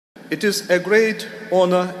It is a great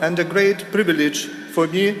honor and a great privilege for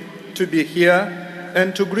me to be here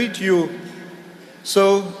and to greet you.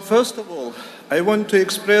 So, first of all, I want to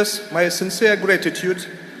express my sincere gratitude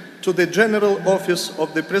to the General Office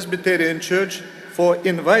of the Presbyterian Church for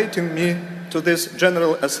inviting me to this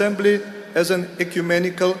General Assembly as an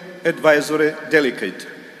Ecumenical Advisory Delegate.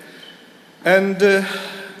 And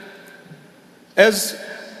as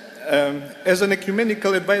an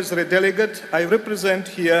Ecumenical Advisory Delegate, I represent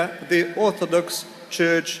here the Orthodox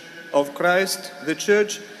Church of Christ, the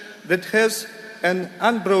church that has an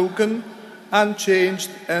unbroken, unchanged,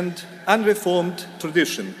 and unreformed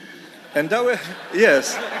tradition. And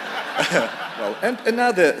yes. Well, and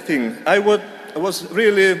another thing, I was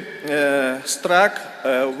really struck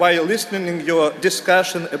while listening to your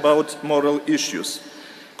discussion about moral issues.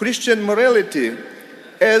 Christian morality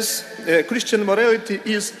is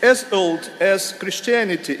as old as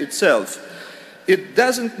Christianity itself. It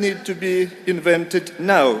doesn't need to be invented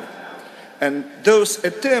now. And those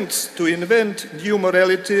attempts to invent new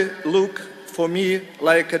morality look, for me,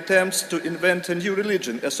 like attempts to invent a new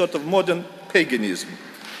religion, a sort of modern paganism.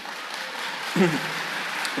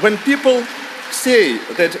 When people say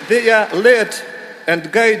that they are led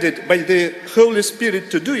and guided by the Holy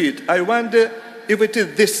Spirit to do it, I wonder if it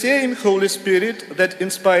is the same Holy Spirit that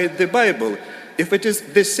inspired the Bible, if it is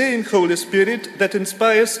the same Holy Spirit that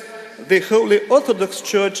inspires the Holy Orthodox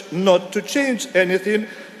Church not to change anything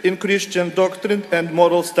in Christian doctrine and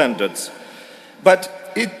moral standards. But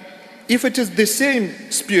if it is the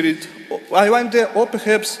same Spirit, I wonder, or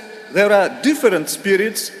perhaps there are different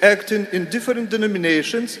spirits acting in different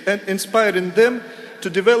denominations and inspiring them to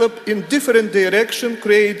develop in different directions,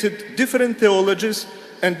 created different theologies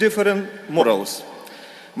and different morals.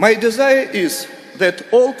 My desire is that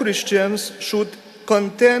all Christians should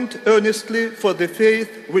contend earnestly for the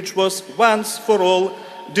faith which was once for all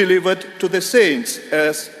delivered to the saints,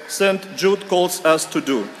 as St. Jude calls us to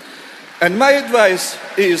do. And my advice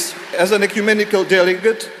is, as an ecumenical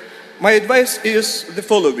delegate, my advice is the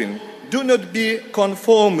following. Do not be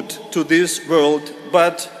conformed to this world,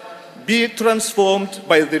 but be transformed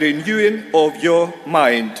by the renewing of your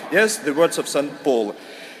mind. Yes, the words of St. Paul.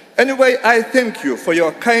 Anyway, I thank you for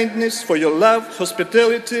your kindness, for your love,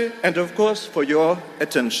 hospitality, and of course for your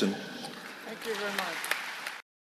attention.